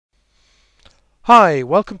Hi,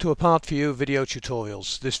 welcome to A Part For You video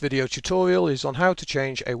tutorials. This video tutorial is on how to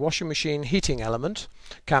change a washing machine heating element.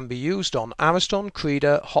 Can be used on Ariston,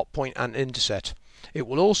 Creda, Hotpoint and Indesit. It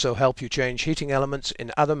will also help you change heating elements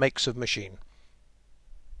in other makes of machine.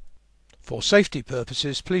 For safety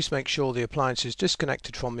purposes, please make sure the appliance is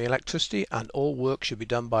disconnected from the electricity and all work should be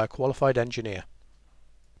done by a qualified engineer.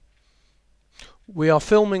 We are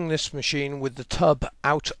filming this machine with the tub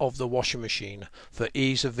out of the washing machine for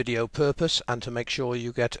ease of video purpose and to make sure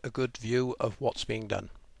you get a good view of what's being done.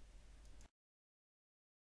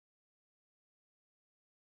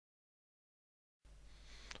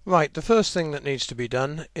 Right, the first thing that needs to be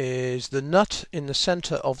done is the nut in the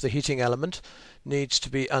center of the heating element needs to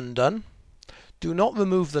be undone. Do not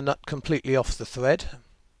remove the nut completely off the thread,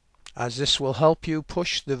 as this will help you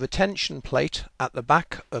push the retention plate at the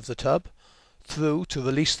back of the tub through to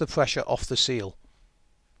release the pressure off the seal.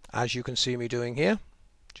 As you can see me doing here,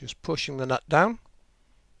 just pushing the nut down.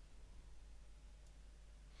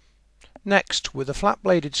 Next, with a flat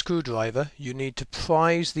bladed screwdriver, you need to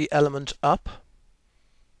prise the element up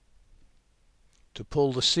to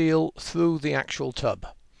pull the seal through the actual tub.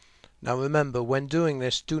 Now remember, when doing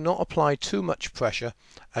this, do not apply too much pressure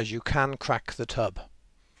as you can crack the tub.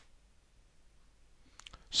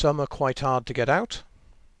 Some are quite hard to get out.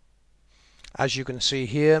 As you can see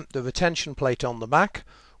here, the retention plate on the back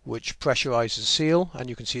which pressurizes the seal, and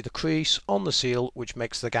you can see the crease on the seal which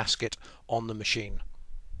makes the gasket on the machine.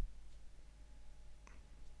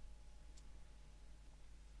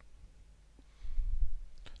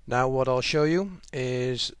 Now what I'll show you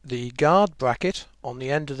is the guard bracket on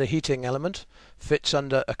the end of the heating element fits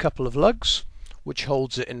under a couple of lugs which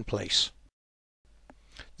holds it in place.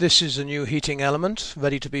 This is a new heating element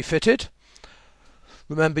ready to be fitted.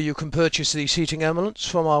 Remember, you can purchase these heating elements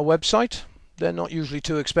from our website. They're not usually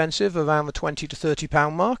too expensive, around the £20 to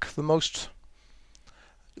 £30 mark for most.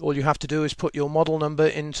 All you have to do is put your model number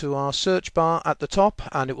into our search bar at the top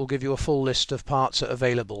and it will give you a full list of parts that are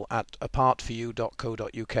available at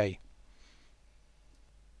apartforyou.co.uk.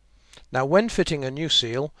 Now when fitting a new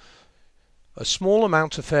seal, a small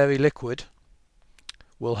amount of fairy liquid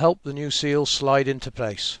will help the new seal slide into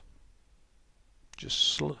place.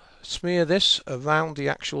 Just smear this around the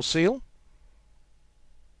actual seal.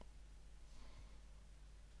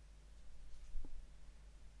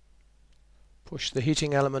 Push the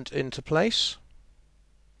heating element into place,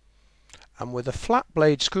 and with a flat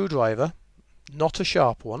blade screwdriver, not a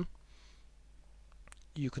sharp one,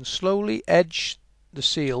 you can slowly edge the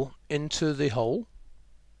seal into the hole.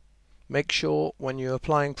 Make sure when you're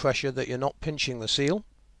applying pressure that you're not pinching the seal.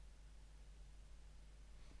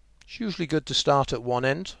 It's usually good to start at one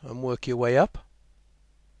end and work your way up.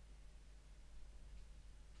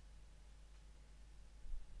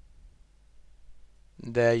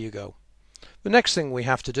 And there you go. The next thing we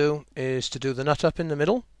have to do is to do the nut up in the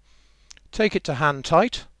middle. Take it to hand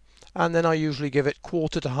tight, and then I usually give it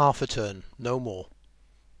quarter to half a turn, no more.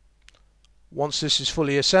 Once this is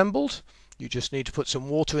fully assembled, you just need to put some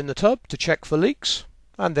water in the tub to check for leaks,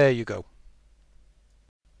 and there you go.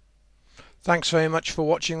 Thanks very much for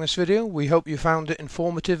watching this video. We hope you found it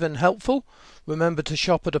informative and helpful. Remember to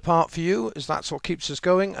shop at A Part For You, as that's what keeps us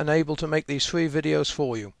going and able to make these free videos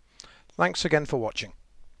for you. Thanks again for watching.